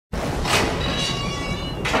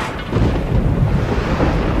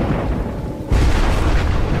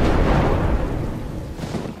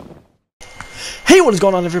Hey, what is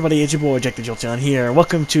going on, everybody? It's your boy Jack the Jolteon here.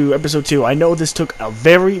 Welcome to episode 2. I know this took a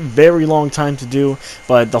very, very long time to do,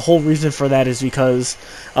 but the whole reason for that is because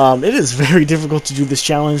it is very difficult to do this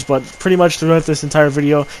challenge, but pretty much throughout this entire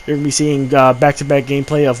video, you're going to be seeing back-to-back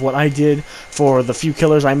gameplay of what I did for the few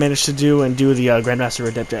killers I managed to do and do the Grandmaster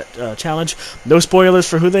Adept challenge. No spoilers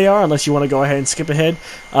for who they are, unless you want to go ahead and skip ahead.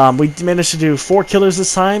 We managed to do 4 killers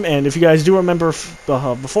this time, and if you guys do remember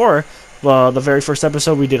before, the very first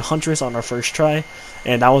episode, we did Huntress on our first try,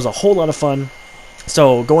 and that was a whole lot of fun.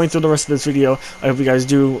 So, going through the rest of this video, I hope you guys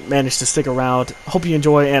do manage to stick around. Hope you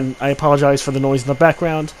enjoy, and I apologize for the noise in the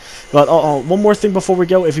background. But one more thing before we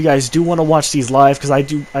go, if you guys do want to watch these live, because I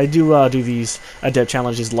do do these Adept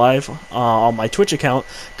challenges live on my Twitch account,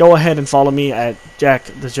 go ahead and follow me at Jack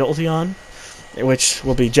the Jolteon, which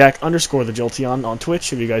will be Jack_the Jolteon on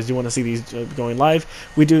Twitch. If you guys do want to see these going live,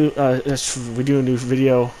 we do a new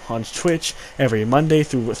video on Twitch every Monday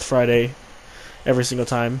through Friday, every single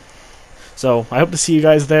time. So I hope to see you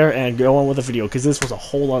guys there and go on with the video, because this was a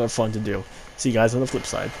whole lot of fun to do. See you guys on the flip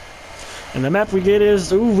side. And the map we get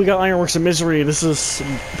is, ooh, we got Ironworks of Misery. This is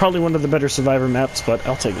probably one of the better Survivor maps, but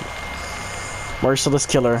I'll take it. Merciless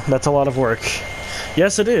Killer. That's a lot of work.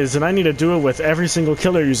 Yes, it is, and I need to do it with every single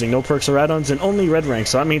killer using no perks or add-ons and only red rank.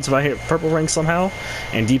 So that means if I hit purple rank somehow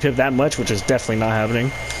and deep-hit that much, which is definitely not happening,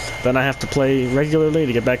 then I have to play regularly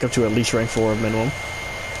to get back up to at least rank 4 minimum.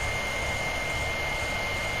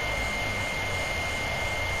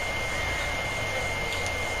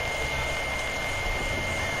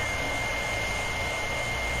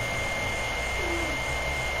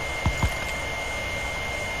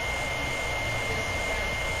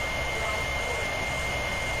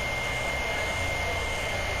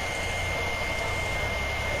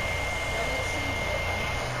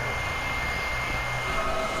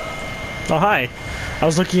 Oh, hi. I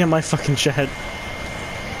was looking at my fucking chat.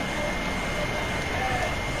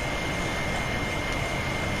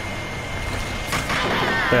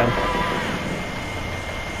 Bam.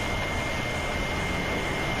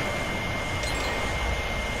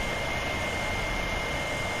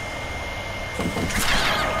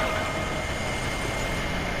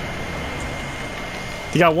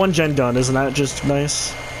 You got 1 gen done, isn't that just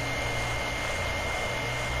nice?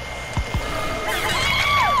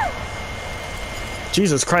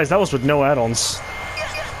 Jesus Christ, that was with no add-ons.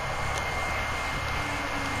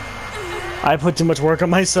 I put too much work on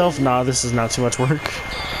myself? Nah, this is not too much work.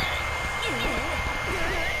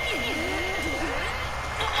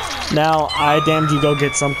 Now, I damned you go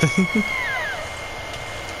get something.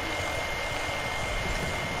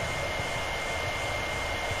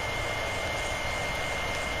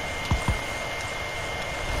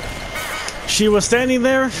 She was standing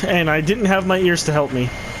there, and I didn't have my ears to help me.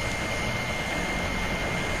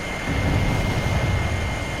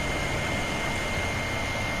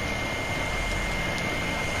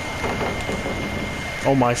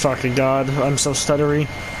 Oh my fucking god, I'm so stuttery.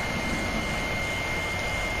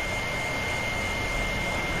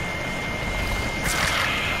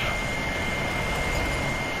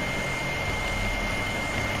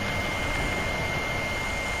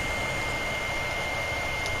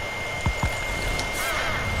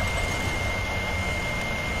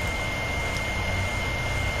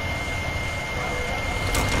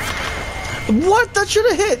 What? That should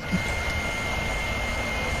have hit!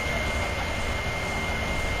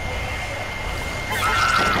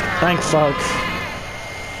 Thank fuck.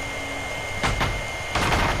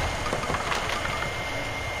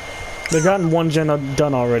 They've gotten 1 gen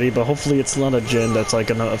done already, but hopefully it's not a gen that's like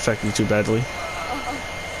gonna affect me too badly.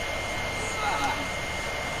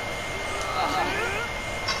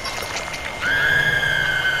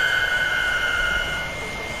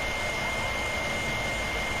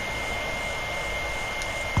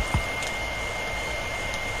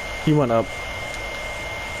 He went up.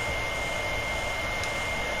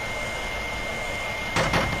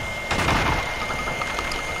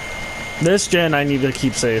 This gen I need to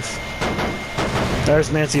keep safe.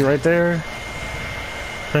 There's Nancy right there.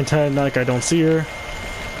 Pretend like I don't see her.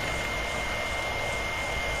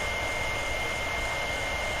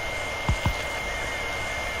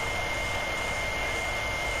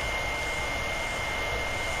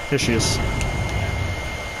 Here she is.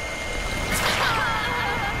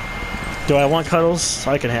 Do I want cuddles?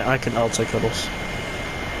 I'll take cuddles.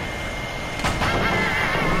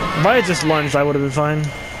 If I had just lunged, I would have been fine.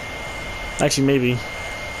 Actually, maybe.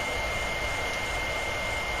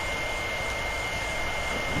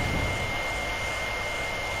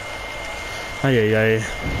 Ay, ay, ay.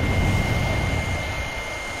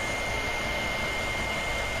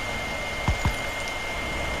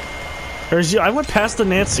 I went past the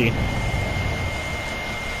Nancy.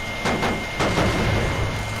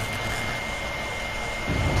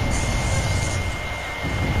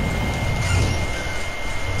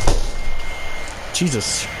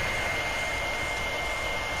 Jesus.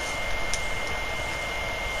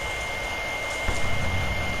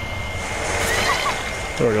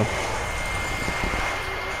 There we go.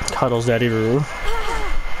 Cuddles Daddy Roo.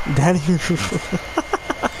 Daddy Roo.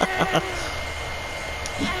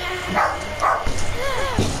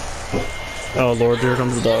 Oh Lord, here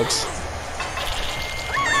comes the dogs.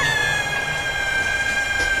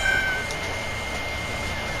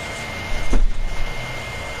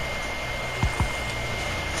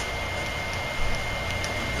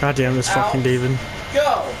 God damn this fucking David.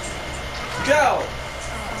 Go! Go!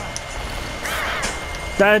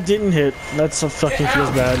 That didn't hit. That's a fucking feels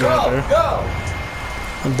bad right there. Go!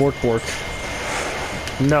 And bork bork.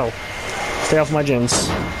 No. Stay off my gens.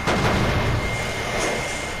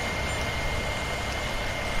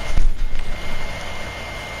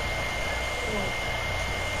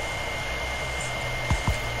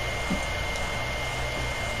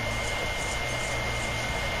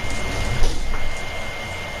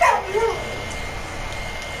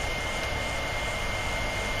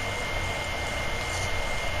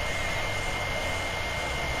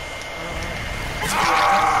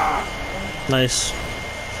 Nice.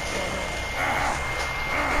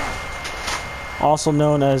 Also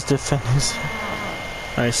known as defenders.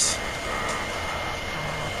 Nice.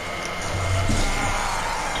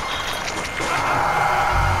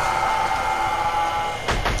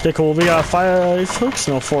 Okay, cool. We got 5 hooks?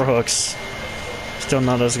 No, 4 hooks. Still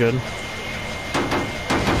not as good.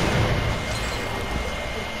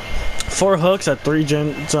 4 hooks at 3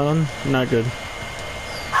 gens on. Not good.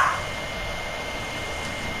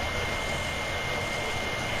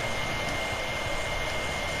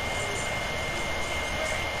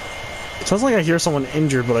 Sounds like I hear someone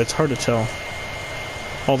injured, but it's hard to tell.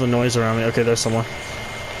 All the noise around me. Okay, there's someone.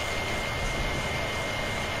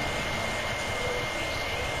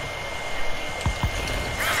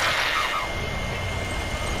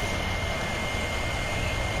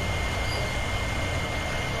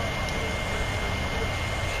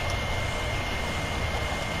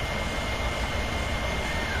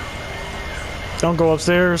 Don't go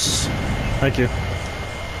upstairs. Thank you.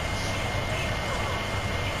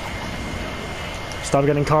 Stop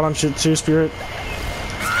getting caught on shit too, Spirit.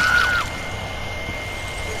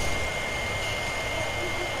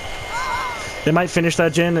 They might finish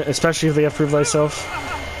that gen, especially if they have Prove Thyself.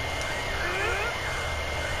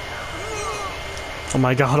 Oh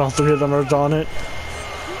my god, all 3 of them are on it.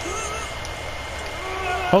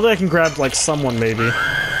 Hopefully I can grab, like, someone, maybe.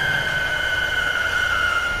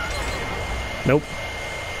 Nope.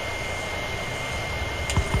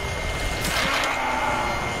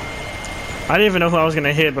 I didn't even know who I was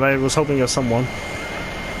gonna hit, but I was hoping it was someone.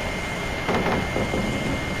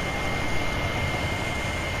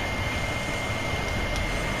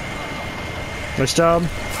 Nice job.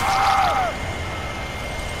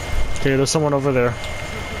 Okay, there's someone over there.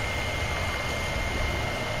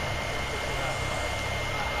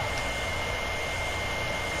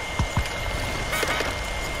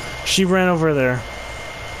 She ran over there.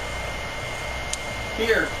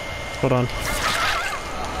 Here. Hold on.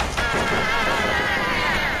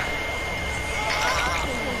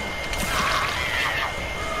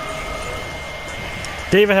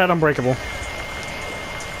 David had Unbreakable.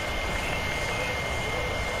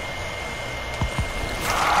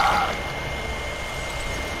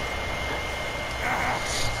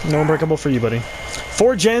 No Unbreakable for you, buddy.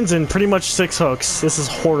 4 gens and pretty much 6 hooks. This is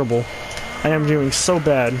horrible. I am doing so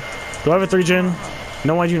bad. Do I have a 3 gen?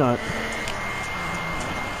 No, I do not.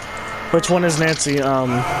 Which one is Nancy? What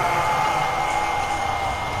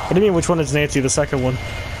do you mean, which one is Nancy? The second one.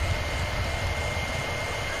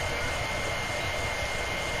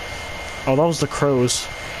 Oh, that was the crows.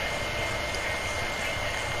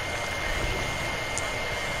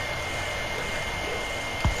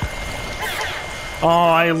 Oh,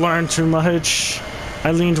 I learned too much.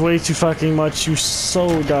 I leaned way too fucking much. You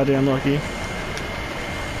so goddamn lucky.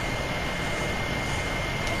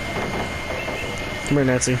 Come here,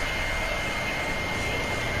 Nancy.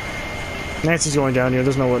 Nancy's going down here.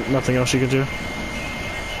 There's nothing else she can do.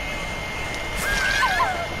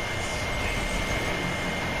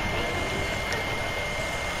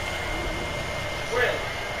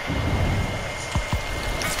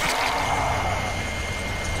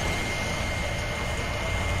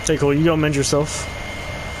 Okay, cool. You go mend yourself.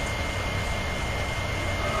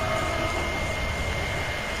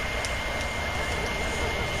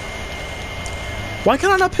 Why can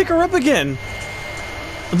I not pick her up again?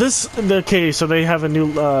 Okay, so they have a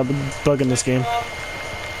new bug in this game.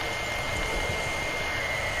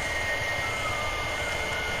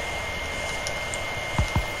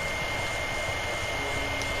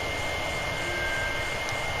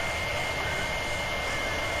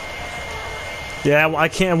 Yeah, well, I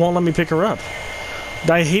can't. It won't let me pick her up.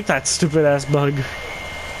 I hate that stupid ass bug.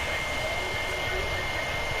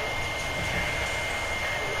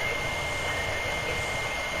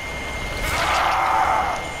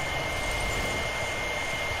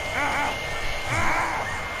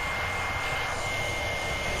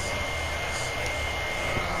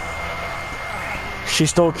 She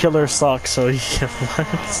stole killer socks, so yeah, what?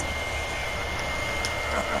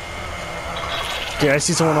 Okay, I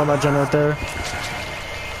see someone on that gen right there.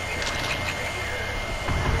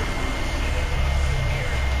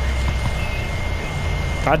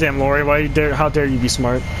 Goddamn, Lori, why you dare? How dare you be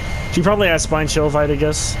smart? She probably has spine chill fight, I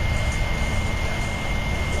guess.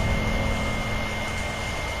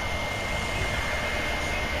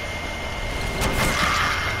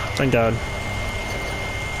 Thank God.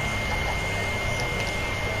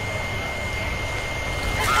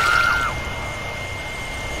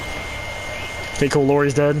 Okay, cool.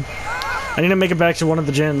 Lori's dead. I need to make it back to one of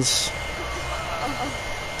the gens.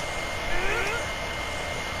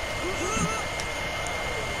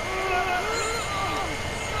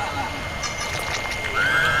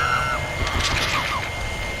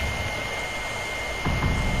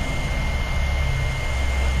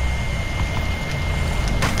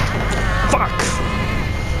 Fuck!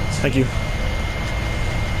 Thank you.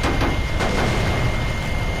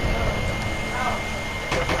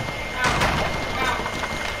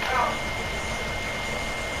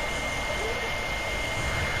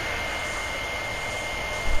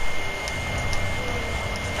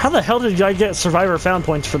 How the hell did I get survivor found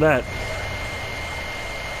points for that?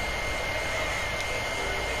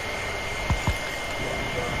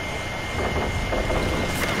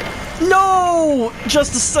 No!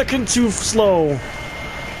 Just a second too slow.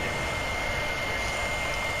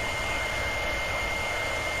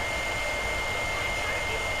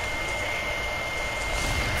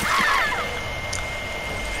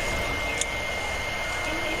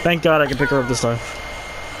 Thank God I can pick her up this time.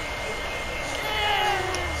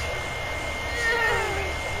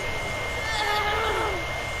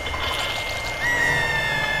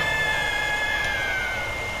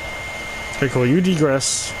 Okay, cool. You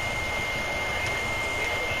degress.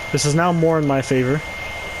 This is now more in my favor.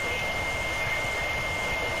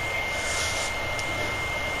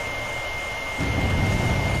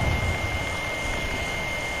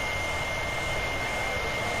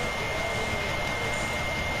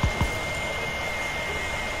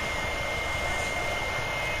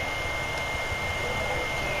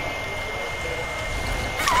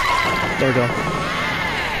 There we go.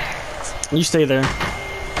 You stay there.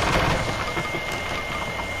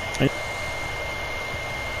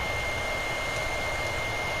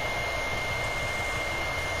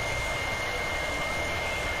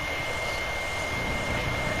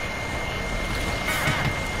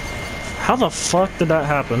 How the fuck did that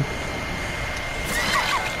happen?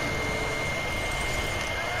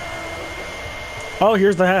 Oh,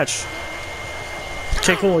 here's the hatch.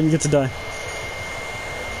 Okay, cool, you get to die.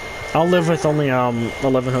 I'll live with only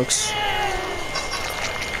 11 hooks.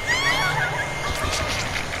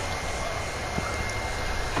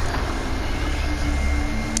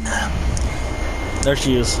 There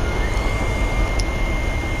she is.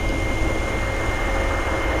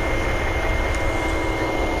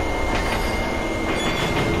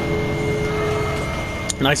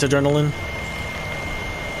 Nice adrenaline.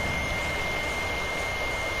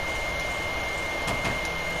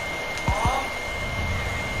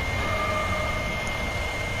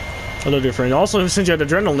 Hello, dear friend. Also, since you had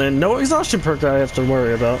adrenaline, no exhaustion perk I have to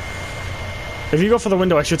worry about. If you go for the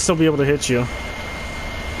window, I should still be able to hit you.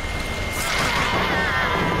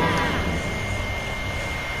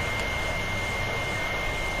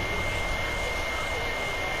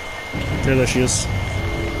 There she is.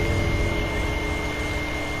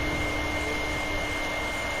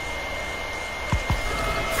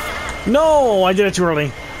 No, I did it too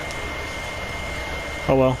early.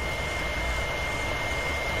 Oh well.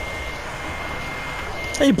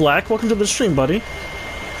 Hey Black, welcome to the stream, buddy.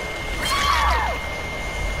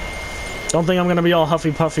 Don't think I'm gonna be all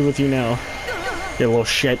huffy puffy with you now. You little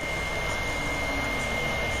shit.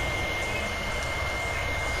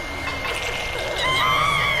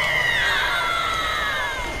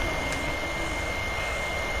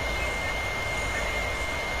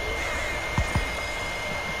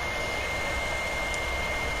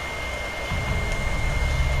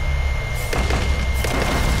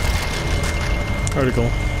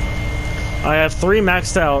 Article. I have 3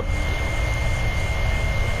 maxed out.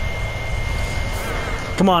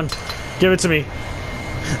 Come on, give it to me.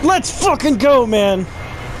 Let's fucking go, man!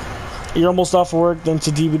 You're almost off work, then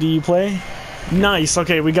to DVD you play? Nice,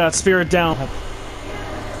 okay, we got Spirit down.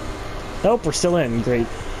 Nope, we're still in. Great.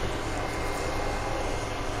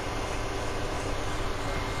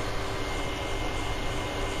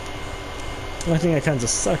 The only thing that kind of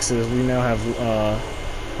sucks is we now have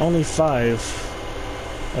only 5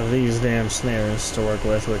 of these damn snares to work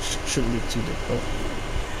with, which shouldn't be too difficult.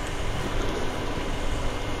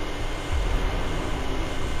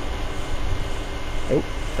 Oh,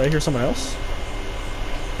 did I hear someone else?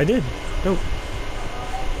 I did. Nope.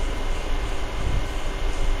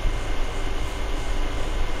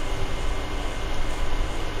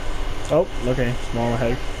 Oh, okay. Small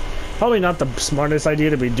head. Probably not the smartest idea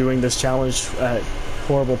to be doing this challenge at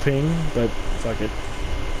horrible ping, but fuck it.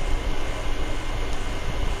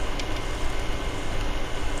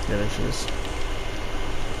 Yeah, there she is.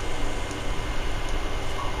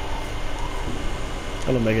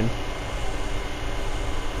 Hello, Megan.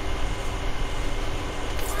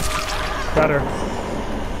 Got her.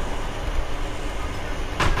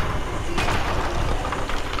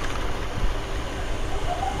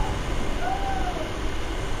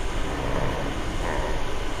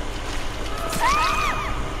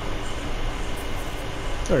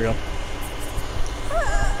 There we go.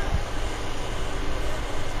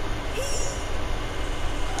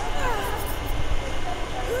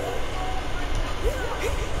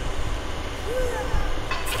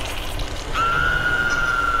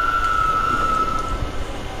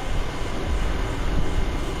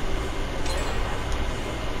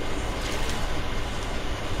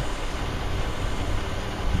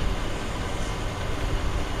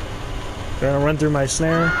 Gonna run through my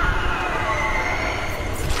snare.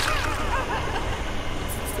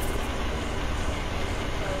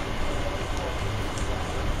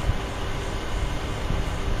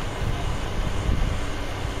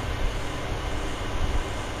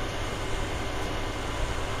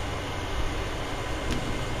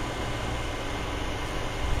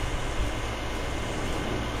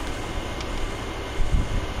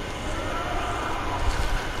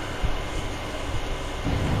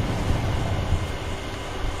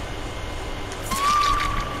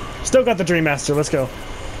 Still got the Dream Master, let's go.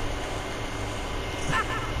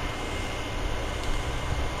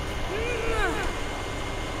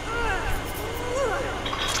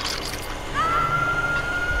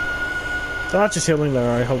 They're not just healing there,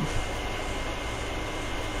 I hope.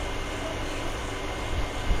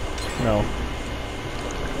 No.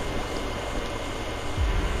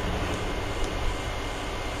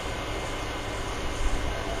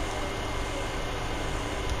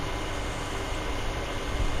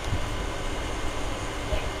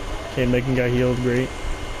 Okay, Megan got healed, great.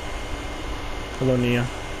 Hello, Nia.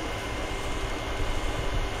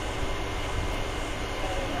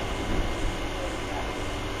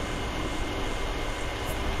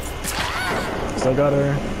 Still got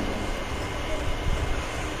her.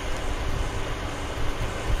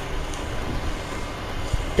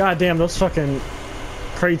 God damn, those fucking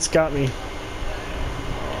crates got me.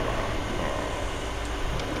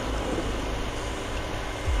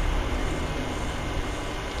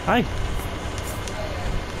 Hi.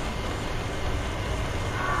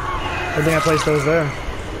 I think I placed those there.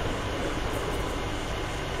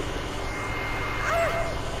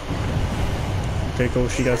 Okay, cool.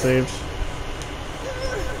 She got saved.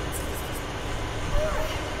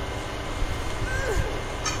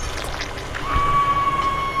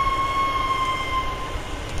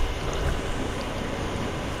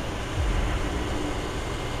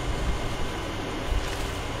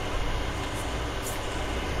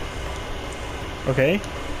 Okay.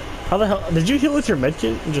 How the hell did you heal with your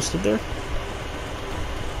medkit and just stood there?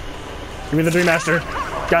 Give me the Dream Master.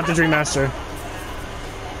 Got the Dream Master.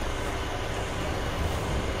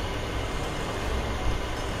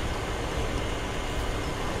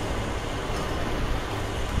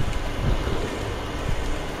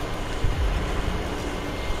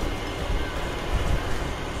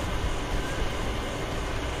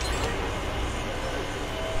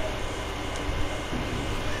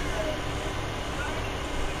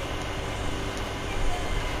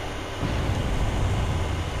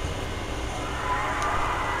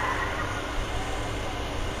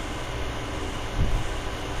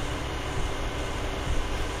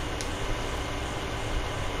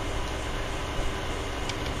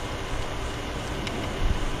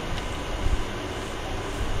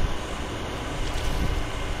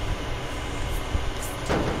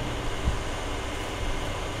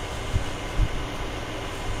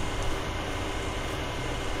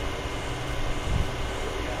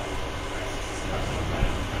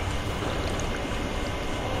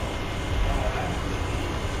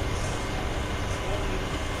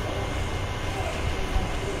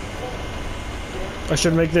 I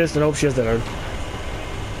should make this, and hope she has that hard.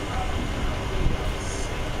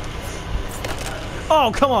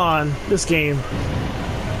 Oh, come on! This game.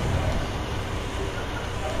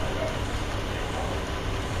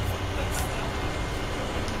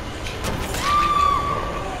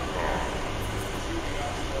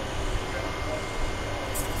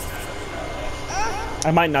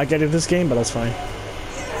 I might not get it this game, but that's fine.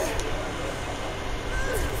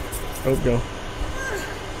 Oh, go.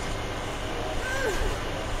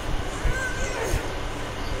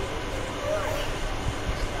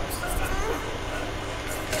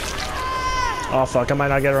 Oh fuck, I might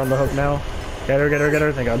not get her on the hook now. Get her, get her, get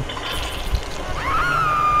her, thank god.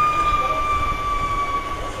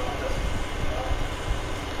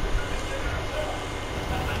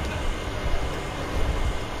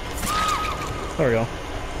 There we go.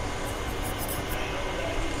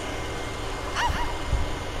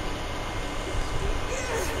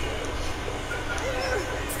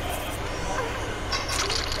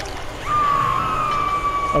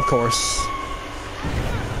 Of course.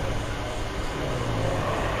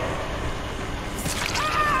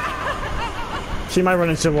 She might run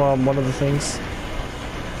into one of the things.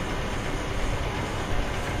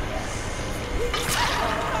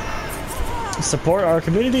 Support our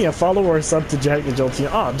community and follow or sub to Jack the Jolteon.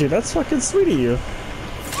 Oh, dude, that's fucking sweet of you.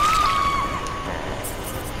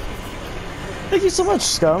 Thank you so much,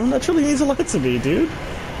 Scum. That truly means a lot to me, dude.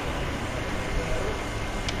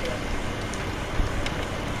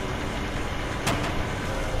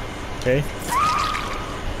 Okay.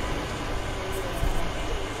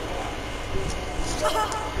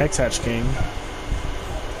 Hex Hatch King.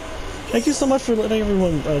 Thank you so much for letting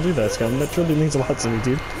everyone do that, Scum. That truly means a lot to me,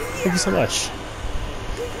 dude. Thank you so much.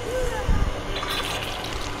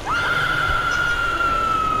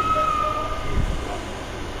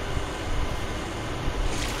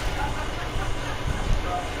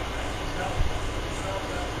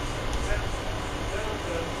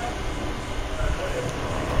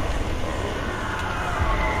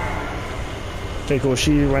 Okay, cool.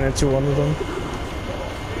 She ran into one of them.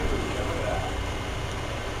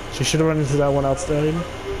 She should have run into that one outside.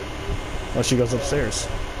 While she goes upstairs.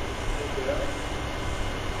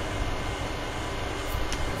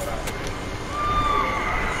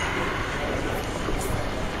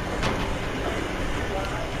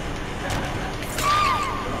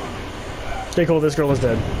 Okay, cool. This girl is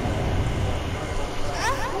dead.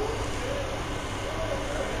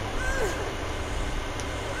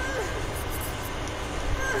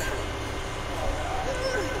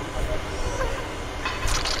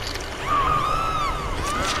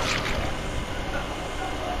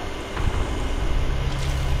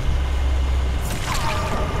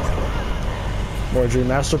 More Dream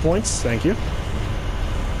Master points, thank you.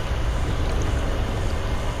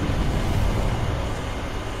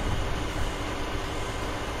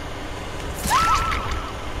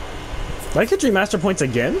 Did I get Dream Master points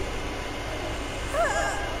again?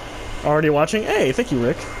 Already watching? Hey, thank you,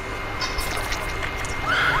 Rick.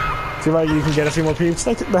 Feel like you can get a few more peeps?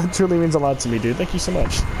 That truly means a lot to me, dude. Thank you so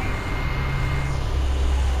much.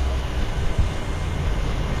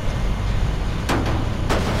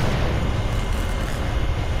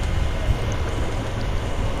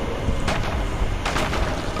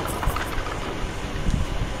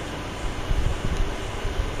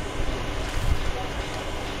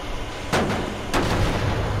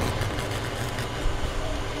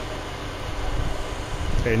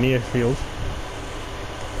 Okay, near field.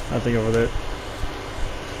 Nothing over there.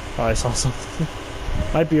 Oh, I saw something.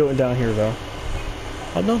 Might be down here though.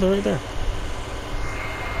 Oh no, they're right there.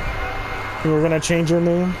 We're gonna change your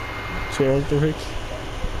name to Eric the Rick.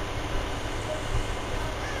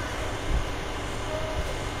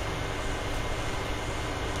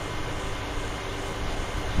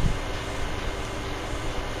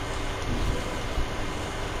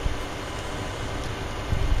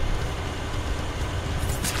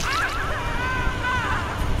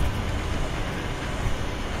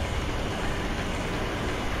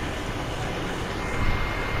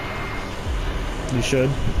 You should.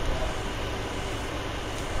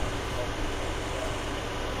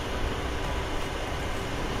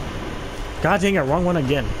 God dang it, wrong one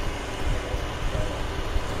again.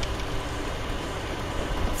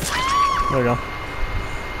 There we go.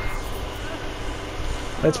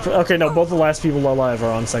 That's okay, no, both the last people alive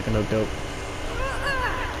are on second oak dope.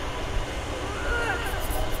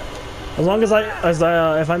 As long as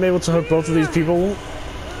if I'm able to hook both of these people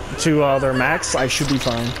to their max, I should be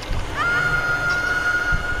fine.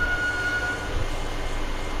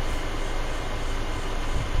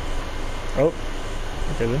 Oh,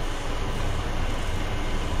 okay then.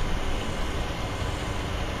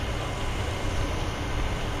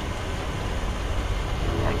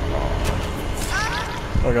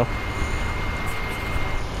 There we go.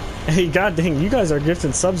 Hey, god dang, you guys are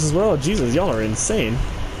gifting subs as well. Jesus, y'all are insane.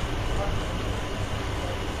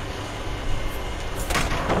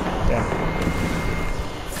 Damn.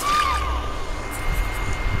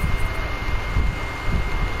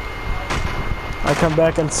 I come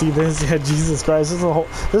back and see this. Yeah, Jesus Christ, this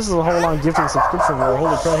is a whole long gifting subscription war.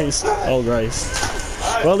 Holy Christ. Oh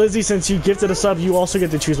Christ. Well, Lizzie, since you gifted a sub, you also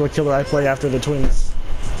get to choose what killer I play after the twins.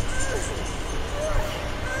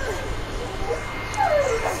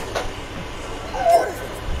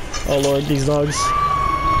 Oh lord, these dogs.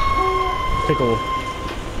 Pickle.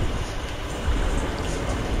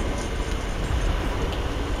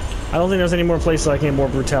 I don't think there's any more places I can get more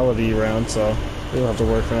brutality around, so we'll have to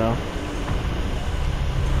work for now.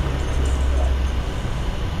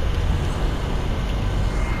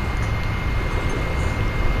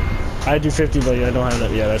 I do 50, but yeah, I don't have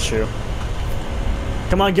that. Yeah, that's true.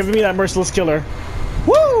 Come on, give me that merciless killer.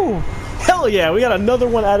 Woo! Hell yeah, we got another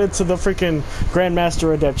one added to the freaking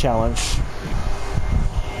Grandmaster Adept challenge.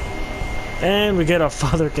 And we get a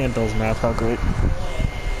Father Campbell's map, how great.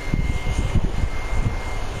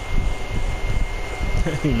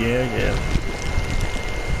 Yeah.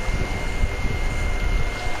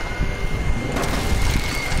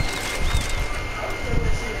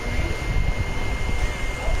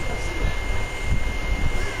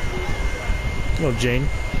 Hello, Jane.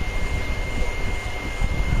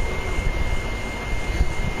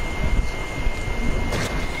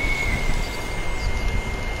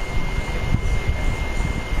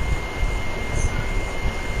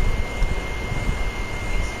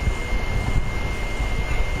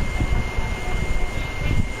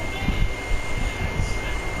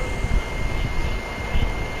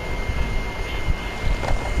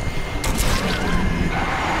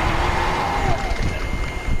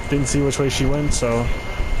 Didn't see which way she went, so...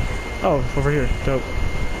 Oh, over here. Dope.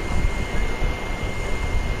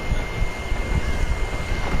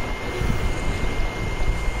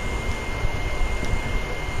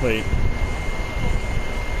 Wait.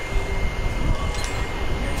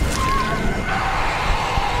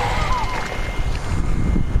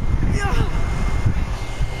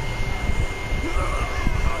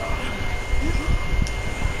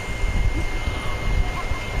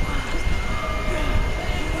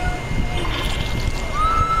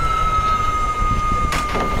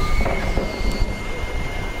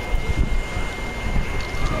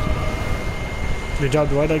 Good job,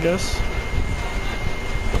 Dwight, I guess.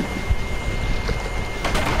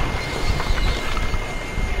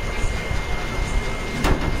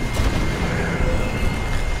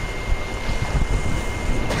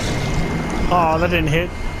 Oh, that didn't hit.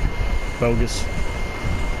 Bogus.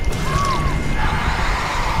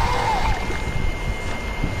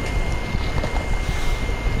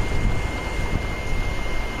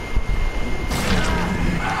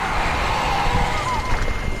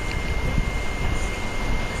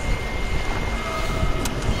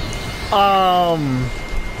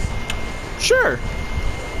 Sure.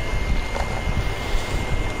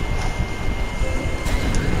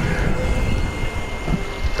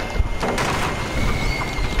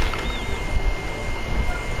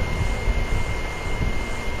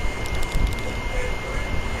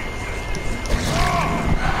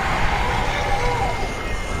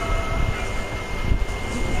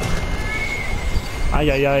 Ay,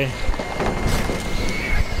 ay, ay.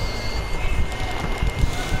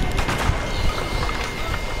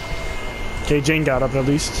 Okay, Jane got up at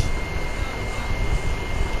least.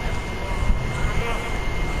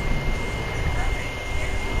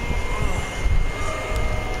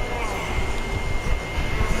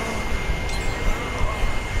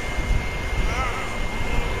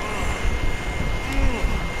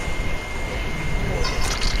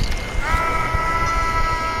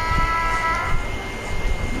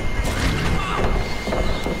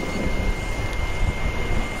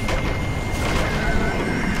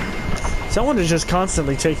 Someone is just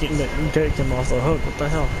constantly taking him off the hook. What the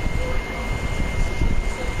hell?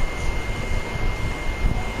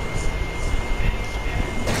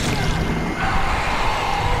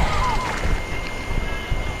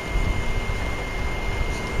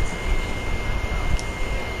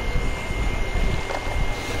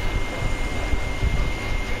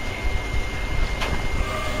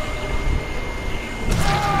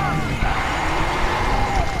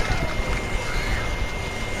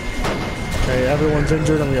 Okay, everyone's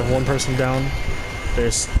injured and we have one person down.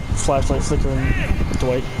 There's flashlight flickering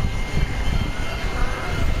Dwight.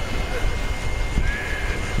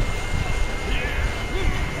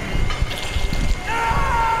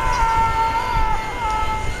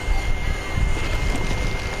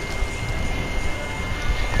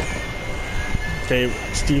 Okay,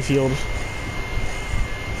 Steve healed.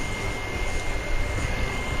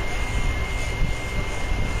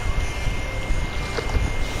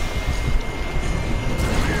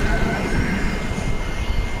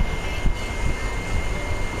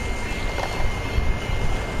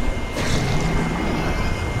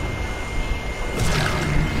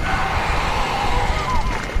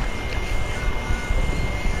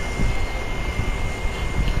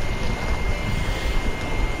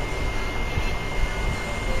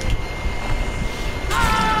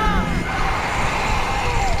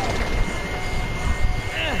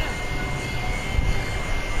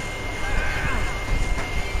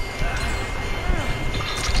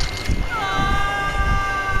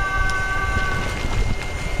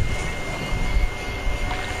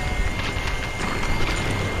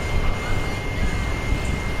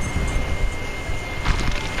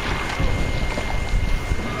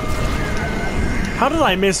 How did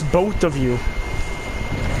I miss both of you?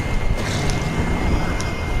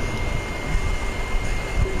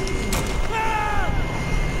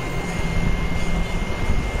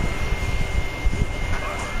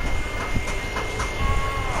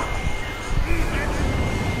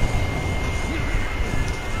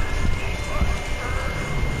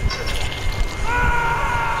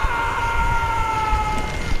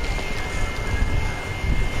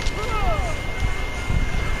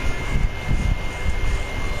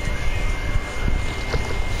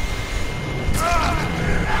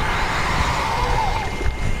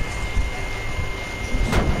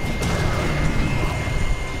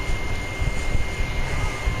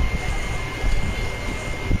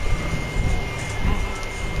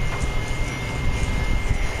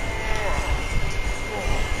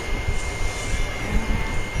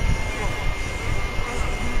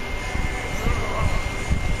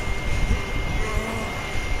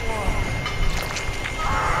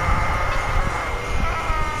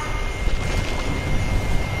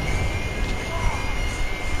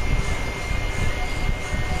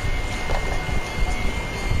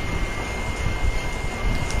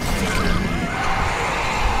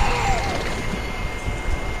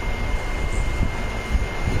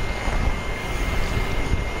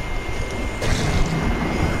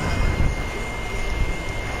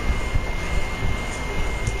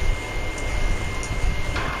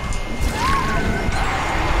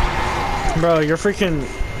 Bro, you're freaking...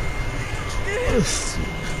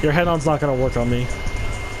 Your head-on's not gonna work on me.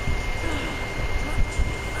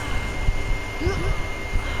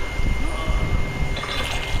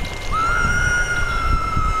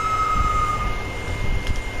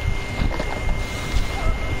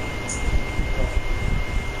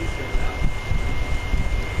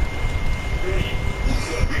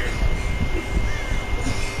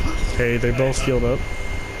 Okay, they both healed up.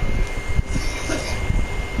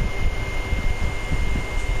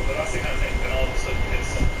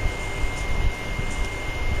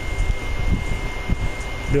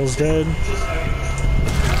 Bill's dead.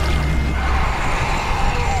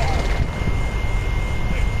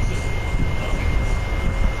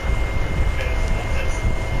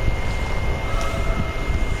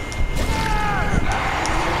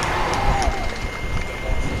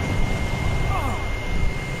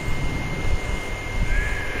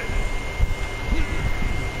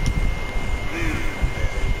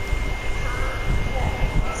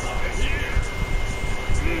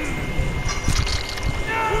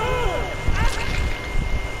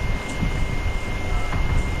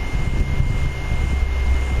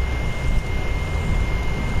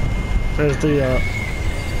 There's the,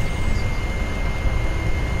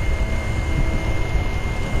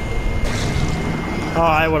 Oh,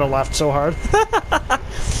 I would have left so hard.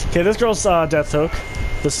 Okay, this girl's, Death Hook.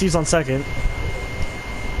 The Steve's on second.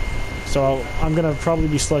 So I'm gonna probably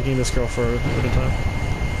be slugging this girl for a bit of time.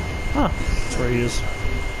 Huh. That's where he is.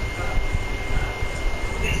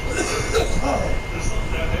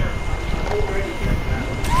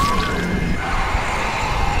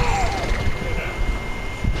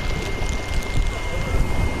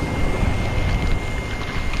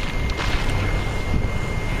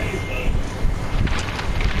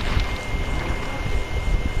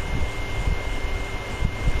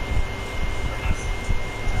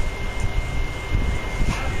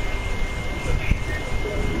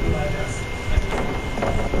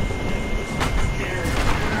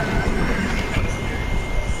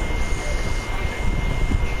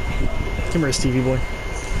 Come here, Stevie boy. So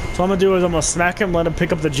what I'm gonna do is I'm gonna smack him, let him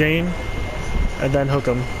pick up the Jane, and then hook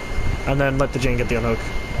him. And then let the Jane get the unhook.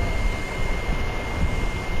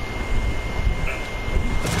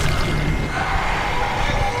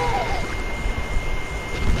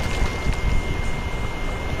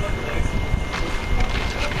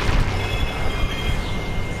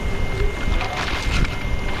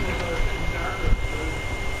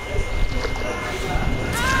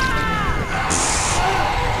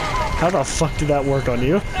 How the fuck did that work on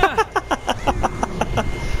you?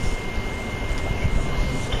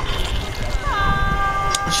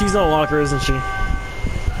 She's no locker, isn't she?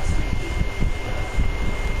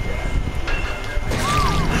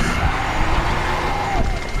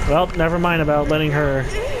 Well, never mind about letting her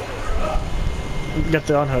get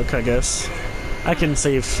the unhook, I guess. I can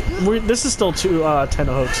save. This is still 10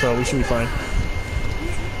 hooks, so we should be fine.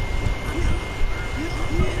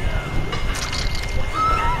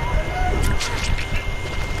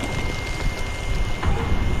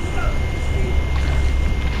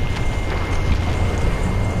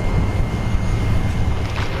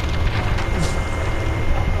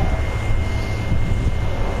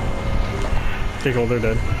 Okay, cool, they're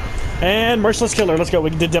dead. And Merciless Killer, let's go, we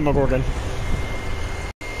did Demogorgon.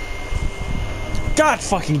 God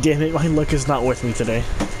fucking damn it, my luck is not with me today.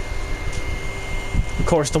 Of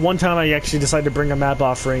course, the one time I actually decided to bring a map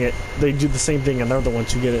offering it, they do the same thing and they're the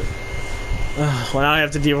ones who get it. Well, now I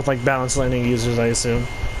have to deal with, like, balance landing users, I assume.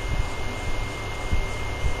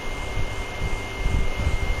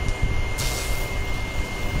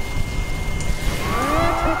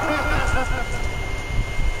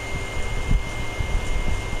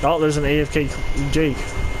 Oh, there's an AFK Jake.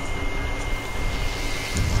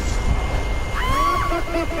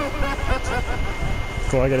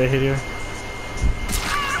 Cool, I got a hit here.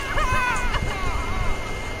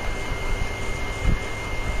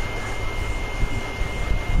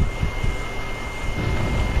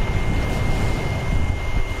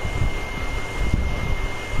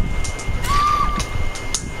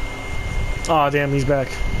 Aw, oh, damn, he's back.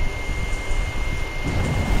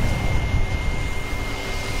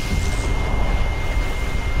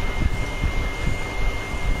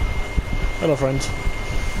 Hello, friends.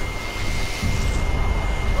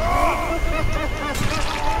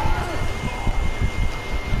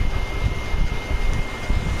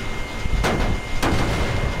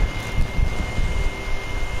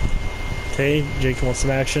 Okay, Jake wants some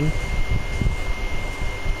action.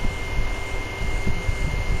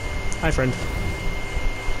 Hi, friend.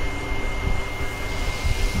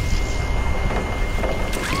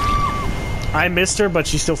 I missed her, but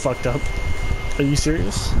she still fucked up. Are you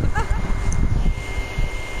serious?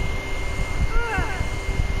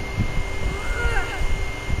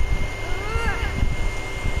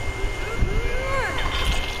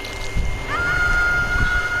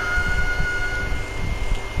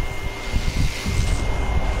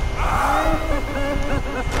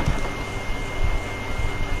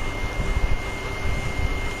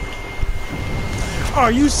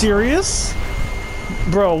 Are you serious?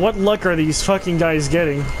 Bro, what luck are these fucking guys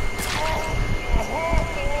getting?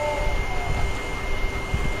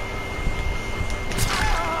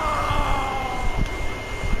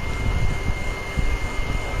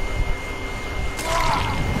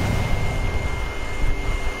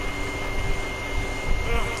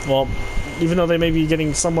 Well, even though they may be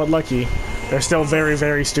getting somewhat lucky, they're still very,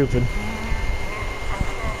 very stupid.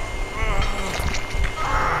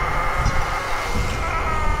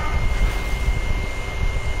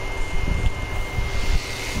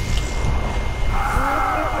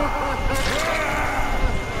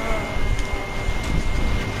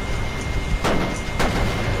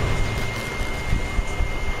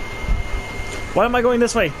 Why am I going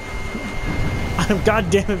this way? God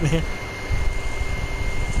damn it, man.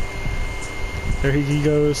 There he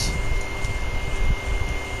goes.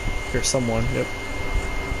 Here's someone, yep.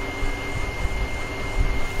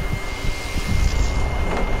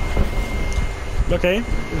 Okay,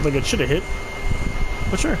 looks like it should have hit.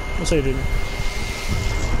 But sure, we'll say it didn't.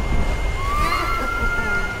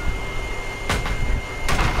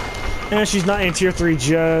 And she's not in tier 3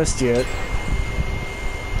 just yet.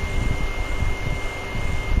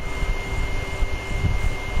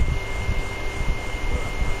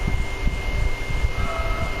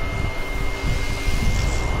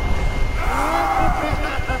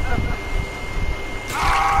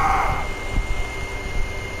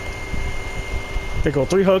 Okay, cool.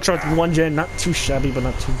 3 hooks with 1 gen. Not too shabby, but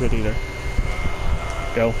not too good either.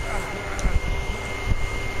 Go.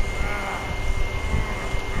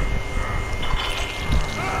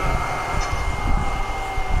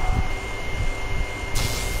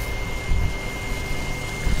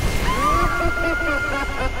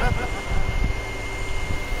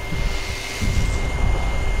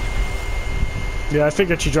 Yeah, I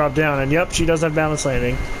figured she dropped down, and yep, she does have balance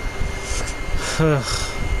landing.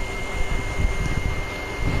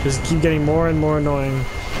 Just keep getting more and more annoying.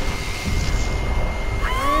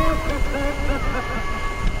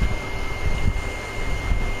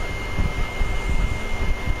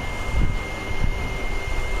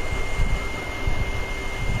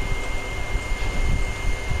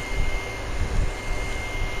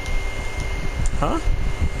 Huh?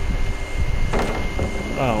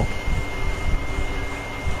 Oh.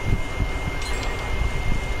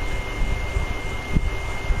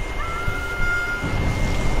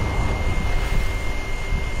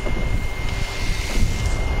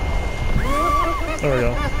 There we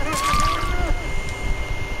go.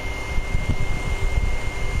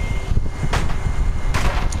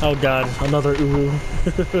 Oh god, another Uru.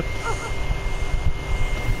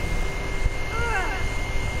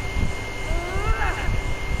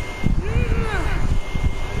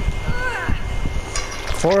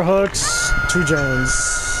 Four hooks, 2 gens.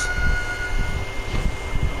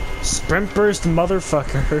 Sprint burst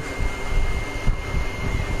motherfucker.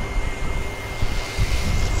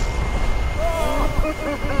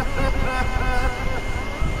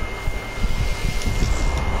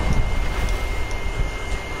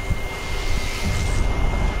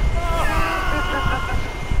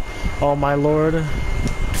 Oh my lord.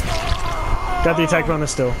 Got the attack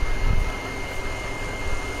bonus still.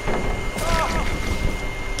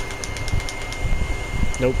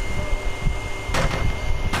 Nope.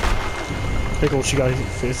 Pickle, she got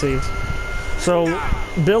saved. So,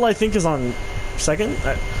 Bill, I think, is on second.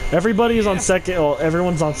 Everybody is on second. Well,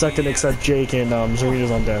 everyone's on second except Jake and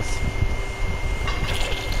Zarina's on death.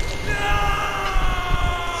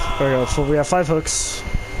 There we go. So we have 5 hooks.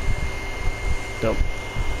 Nope.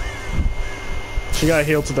 She got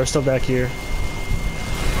healed, so they're still back here.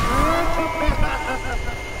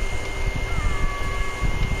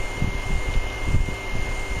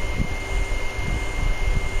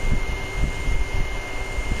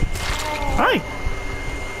 Hi!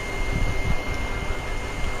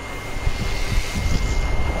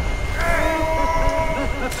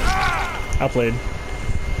 Outplayed.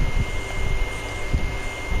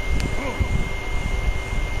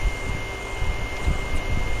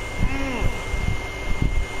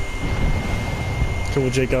 Cool,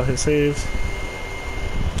 Jake got his save.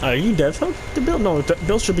 Are you dead, Hook? The Bill? No,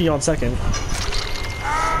 Bill should be on second.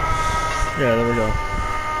 Yeah, there we go.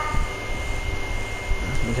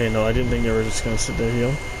 Okay, no, I didn't think they were just gonna sit there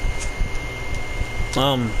heal.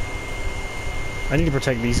 I need to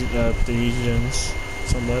protect these gens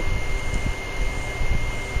somewhat.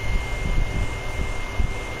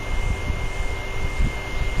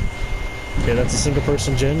 Okay, that's a single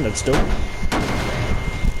person gen. That's dope.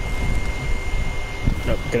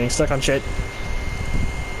 Nope, getting stuck on shit.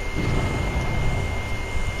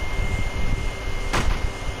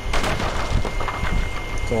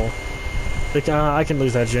 Cool. I can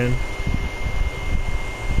lose that gen.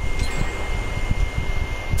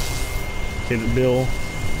 Okay, the Bill.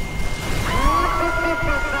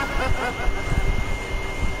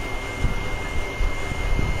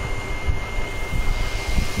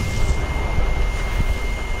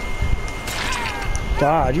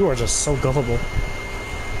 God, you are just so gullible.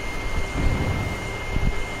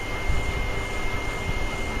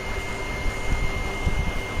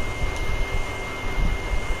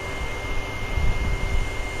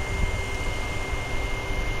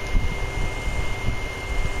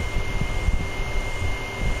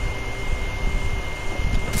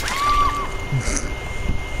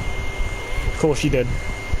 Cool, she did.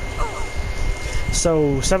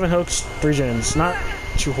 So, 7 hooks, 3 gens. Not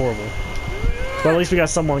too horrible. But at least we got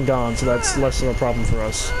someone gone, so that's less of a problem for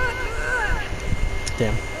us.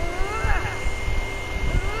 Damn.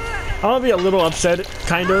 I'm gonna be a little upset,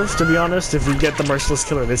 kind of, to be honest, if we get the Merciless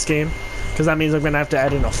Killer this game. Because that means I'm gonna have to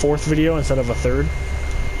add in a 4th video instead of a 3rd.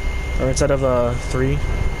 Or instead of a 3.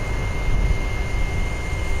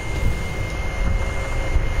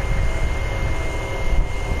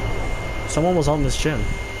 Someone was on this gen.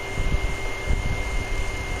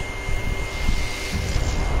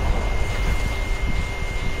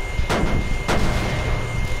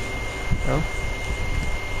 Oh.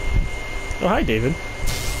 Oh, hi, David.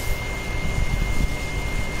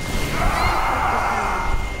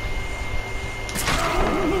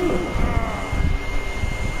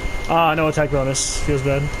 Ah, no attack bonus. Feels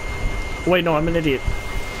bad. Wait, no, I'm an idiot.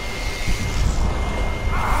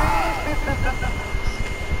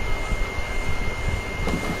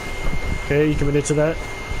 Okay, you committed to that?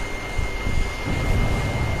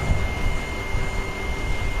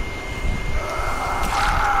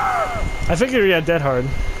 I figured he had Dead Hard.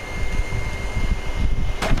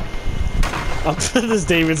 I'll put this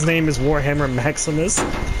David's name is Warhammer Maximus.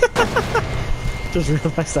 Just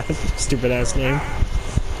realized that stupid ass name.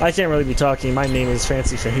 I can't really be talking. My name is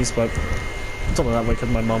Fancy Face, but it's only that way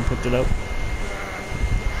because my mom picked it up.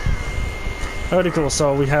 Alrighty, cool.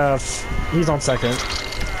 So we have. He's on second.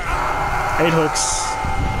 8 hooks.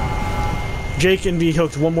 Jake can be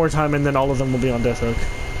hooked one more time, and then all of them will be on death hook.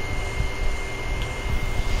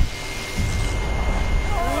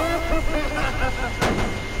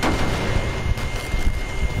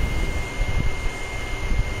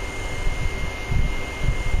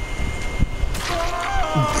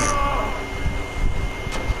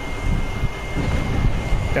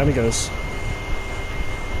 Down he goes.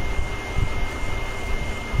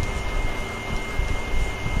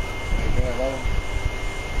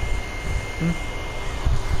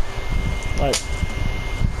 Right.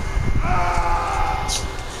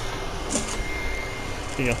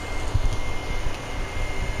 Here you go.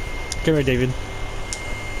 Come here, David.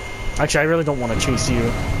 Actually, I really don't want to chase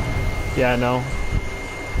you. Yeah, no.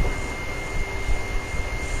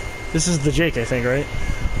 This is the Jake, I think, right?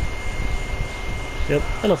 Yep.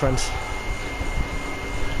 Hello, friends.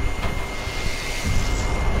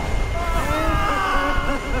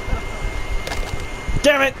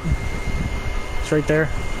 Damn it! It's right there.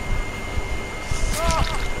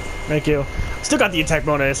 Thank you. Still got the attack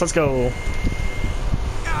bonus. Let's go.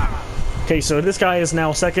 Okay, so this guy is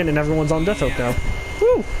now second, and everyone's on Death Hook now.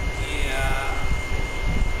 Woo!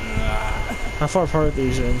 How far apart are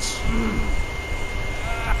these gens?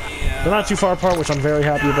 They're not too far apart, which I'm very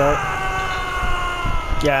happy about.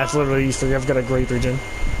 Yeah, it's literally these three. I've got a great region.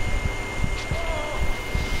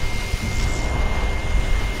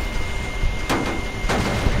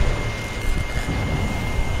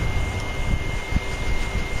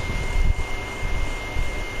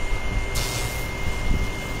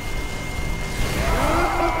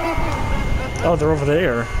 Oh, they're over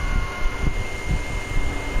there.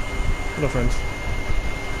 Hello, friends.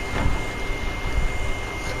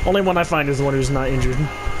 Only one I find is the one who's not injured.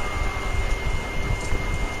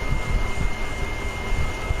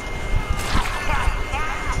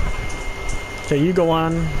 Okay, you go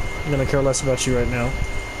on. I'm gonna care less about you right now.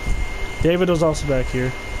 David was also back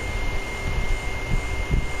here.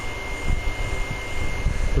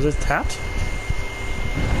 Was it tapped?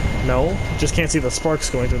 No, just can't see the sparks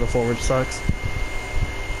going through the forward. Sucks.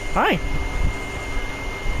 Hi.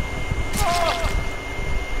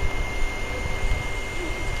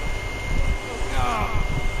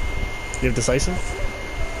 You have decisive?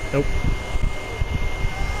 Nope.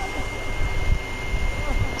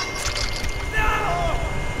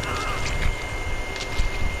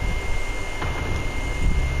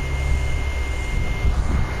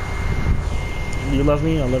 You love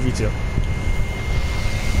me, I love you too.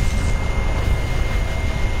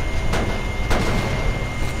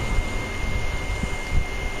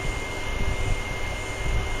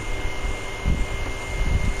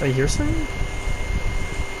 Did I hear something?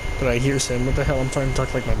 Did I hear him? What the hell? I'm trying to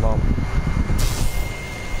talk like my mom.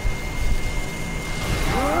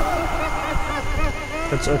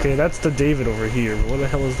 That's okay, that's the David over here. What the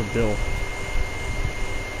hell is the Bill?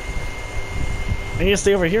 I need to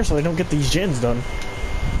stay over here so I don't get these gens done.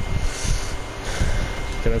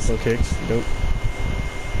 Okay, that's no kicks. Nope.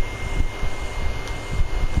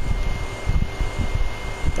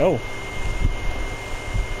 Oh.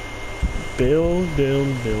 Bill.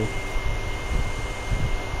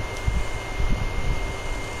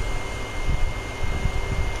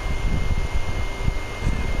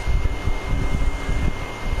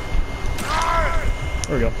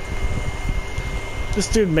 There we go. This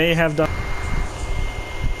dude may have done...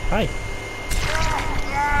 Hi.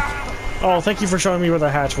 Oh, thank you for showing me where the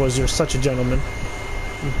hatch was. You're such a gentleman.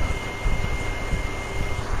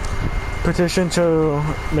 Petition to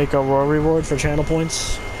make a raw reward for channel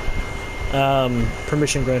points.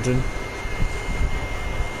 Permission granted.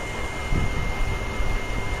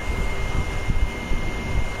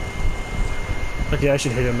 Okay, I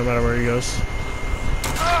should hit him no matter where he goes.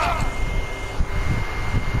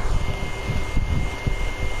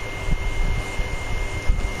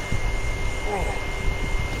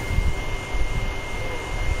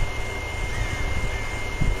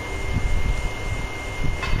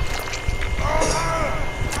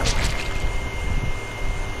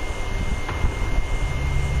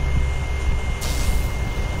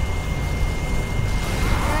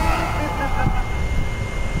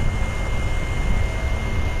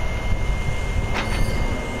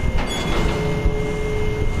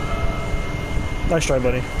 Nice try,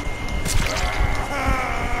 buddy.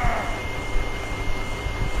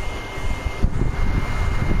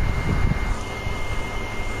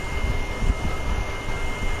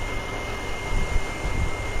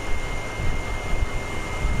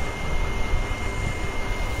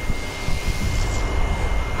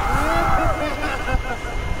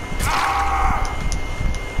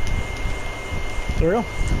 There we go.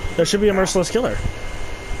 That should be a merciless killer.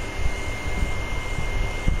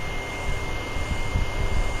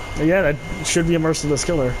 Yeah, that should be a merciless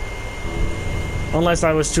killer. Unless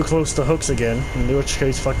I was too close to hooks again, in which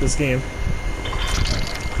case, fuck this game.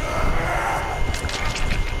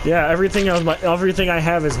 Yeah, everything I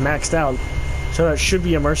have is maxed out, so that should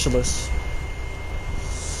be a merciless.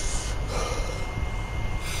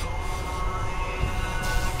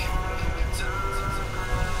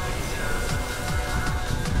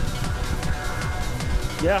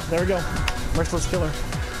 Yeah, there we go. Merciless Killer.